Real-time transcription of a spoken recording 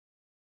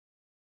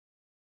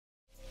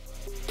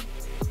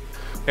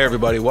Hey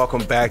everybody,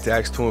 welcome back to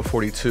Acts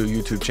 2and42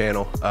 YouTube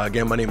channel.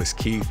 Again, my name is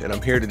Keith and I'm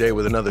here today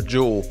with another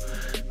jewel.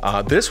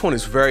 This one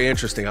is very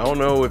interesting. I don't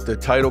know if the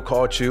title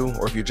caught you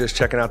or if you're just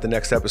checking out the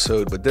next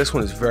episode, but this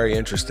one is very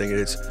interesting.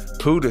 It's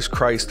who does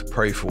Christ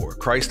pray for?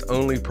 Christ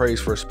only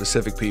prays for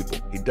specific people.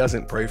 He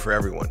doesn't pray for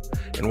everyone.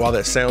 And while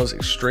that sounds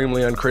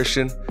extremely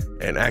unchristian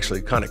and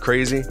actually kind of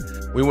crazy,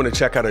 we want to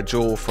check out a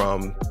jewel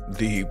from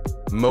the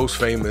most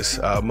famous,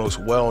 most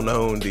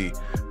well-known, the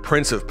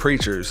Prince of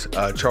Preachers,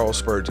 Charles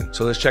Spurgeon.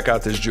 So let's check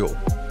out this jewel.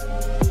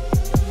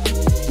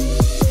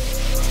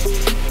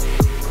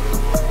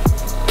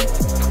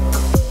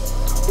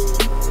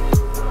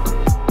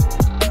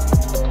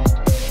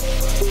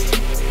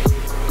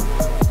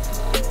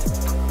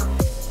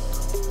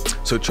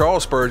 So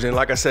Charles Spurgeon,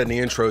 like I said in the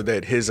intro,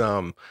 that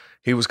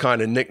he was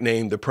kind of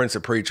nicknamed the Prince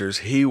of Preachers.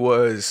 He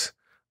was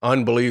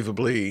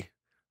unbelievably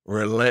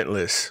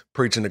relentless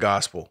preaching the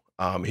gospel.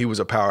 He was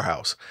a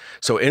powerhouse.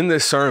 So in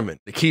this sermon,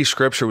 the key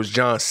scripture was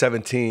John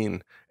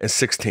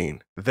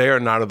 17:16. They are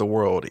not of the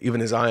world,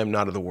 even as I am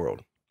not of the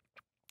world.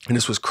 And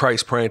this was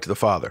Christ praying to the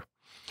Father.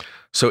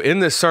 So in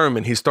this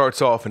sermon, he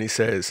starts off and he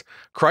says,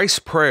 Christ's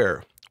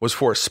prayer was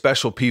for a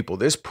special people.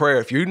 This prayer,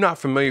 if you're not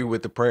familiar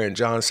with the prayer in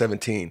John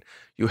 17,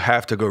 you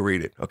have to go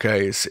read it,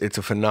 okay? It's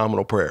a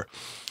phenomenal prayer.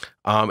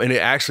 And it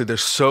actually,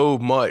 there's so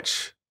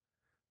much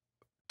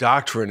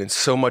doctrine and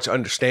so much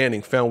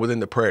understanding found within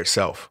the prayer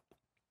itself.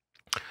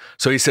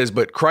 So he says,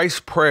 but Christ's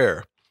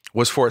prayer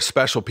was for a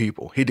special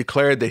people. He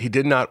declared that he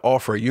did not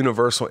offer a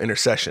universal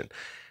intercession.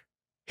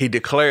 He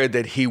declared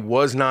that he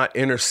was not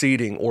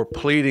interceding or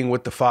pleading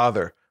with the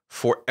Father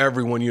for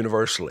everyone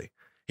universally.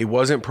 He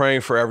wasn't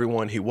praying for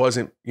everyone. He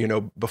wasn't,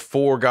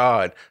 before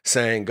God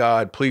saying,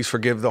 God, please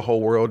forgive the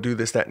whole world, do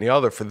this, that, and the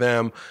other for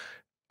them.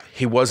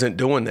 He wasn't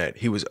doing that.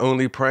 He was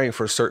only praying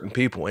for certain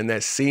people. And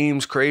that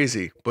seems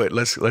crazy, but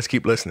let's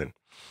keep listening.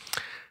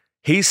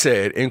 He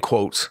said, in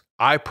quotes,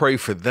 I pray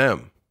for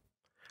them.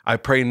 I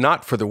pray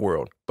not for the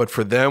world, but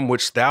for them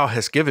which thou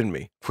hast given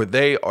me, for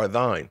they are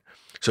thine.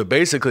 So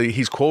basically,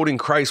 he's quoting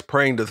Christ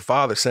praying to the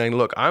Father saying,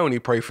 look, I only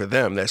pray for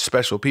them, that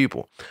special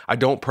people. I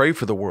don't pray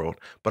for the world,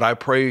 but I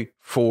pray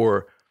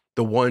for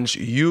the ones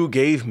you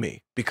gave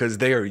me because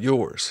they are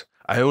yours.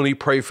 I only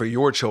pray for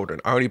your children.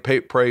 I only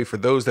pray for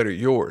those that are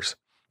yours.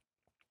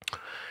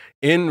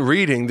 In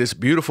reading this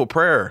beautiful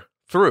prayer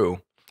through,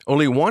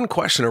 only one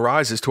question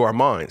arises to our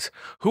minds.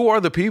 Who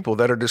are the people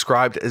that are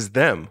described as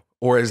them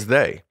or as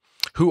they?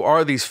 Who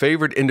are these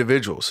favored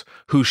individuals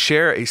who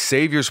share a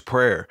Savior's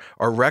prayer,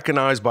 are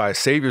recognized by a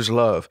Savior's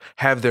love,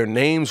 have their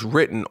names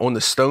written on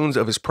the stones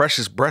of his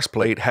precious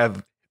breastplate,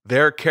 have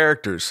their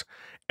characters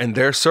and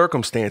their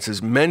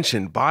circumstances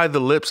mentioned by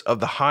the lips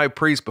of the high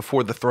priest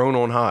before the throne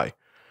on high?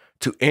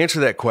 To answer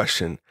that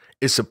question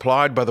is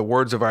supplied by the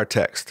words of our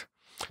text.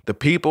 The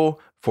people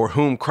for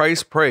whom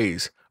Christ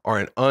prays are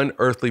an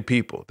unearthly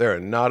people. They are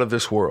not of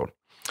this world.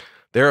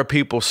 There are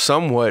people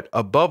somewhat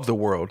above the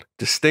world,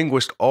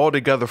 distinguished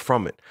altogether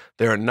from it.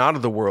 They are not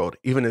of the world,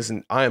 even as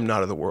I am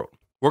not of the world.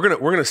 We're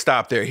gonna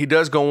stop there. He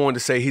does go on to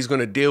say he's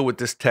going to deal with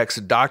this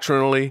text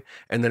doctrinally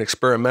and then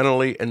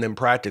experimentally and then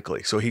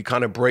practically. So he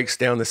kind of breaks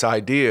down this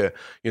idea,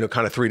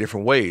 kind of three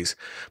different ways.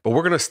 But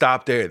we're going to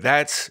stop there.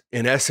 That's,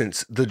 in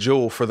essence, the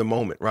jewel for the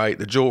moment, right?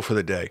 The jewel for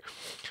the day.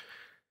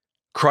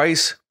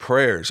 Christ's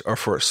prayers are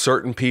for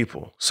certain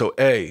people. So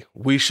A,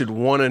 we should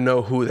want to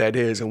know who that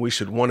is, and we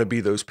should want to be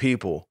those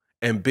people.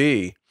 And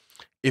B,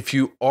 if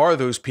you are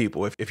those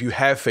people, if you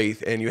have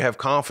faith and you have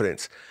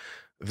confidence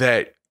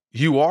that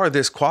you are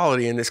this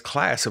quality and this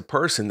class of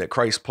person that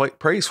Christ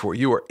prays for,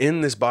 you are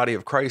in this body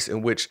of Christ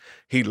in which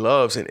he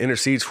loves and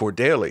intercedes for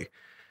daily,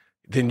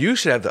 then you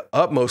should have the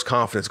utmost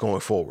confidence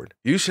going forward.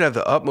 You should have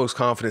the utmost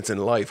confidence in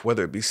life,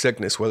 whether it be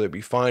sickness, whether it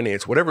be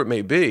finance, whatever it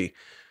may be.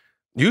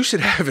 You should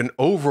have an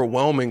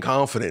overwhelming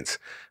confidence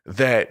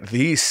that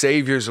these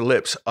Savior's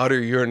lips utter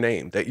your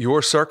name, that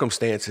your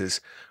circumstances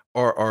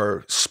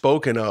are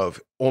spoken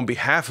of on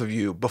behalf of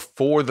you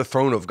before the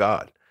throne of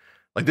God.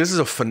 Like, this is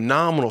a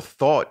phenomenal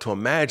thought to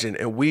imagine.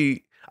 And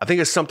I think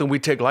it's something we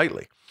take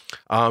lightly.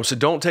 So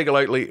don't take it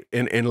lightly.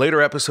 In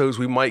later episodes,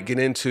 we might get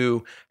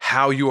into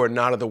how you are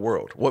not of the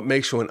world. What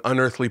makes you an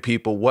unearthly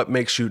people? What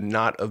makes you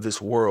not of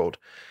this world?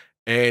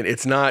 And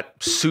it's not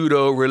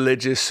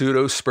pseudo-religious,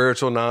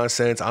 pseudo-spiritual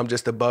nonsense. I'm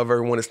just above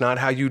everyone. It's not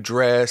how you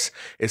dress.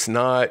 It's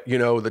not,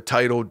 the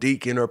title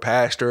deacon or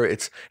pastor.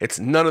 It's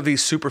none of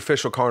these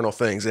superficial carnal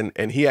things.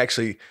 And he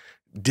actually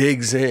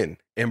digs in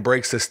and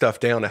breaks this stuff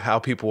down to how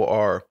people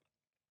are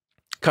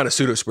kind of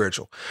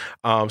pseudo-spiritual.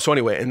 So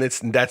anyway, and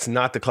that's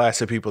not the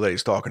class of people that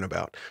he's talking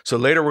about. So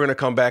later we're going to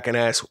come back and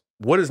ask,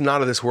 what does not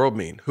of this world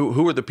mean?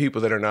 Who are the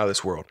people that are not of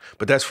this world?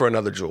 But that's for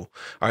another jewel.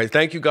 All right.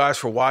 Thank you guys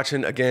for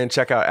watching. Again,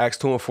 check out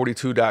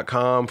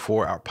acts2and42.com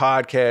for our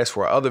podcast,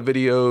 for our other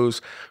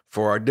videos,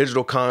 for our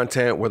digital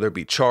content, whether it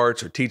be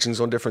charts or teachings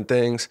on different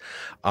things.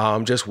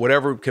 Just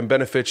whatever can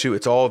benefit you,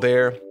 it's all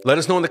there. Let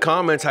us know in the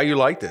comments how you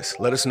like this.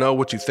 Let us know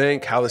what you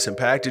think, how this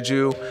impacted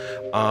you.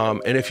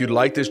 And if you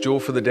like this jewel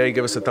for the day,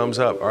 give us a thumbs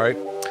up. All right.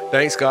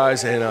 Thanks,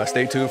 guys, and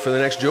stay tuned for the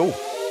next jewel.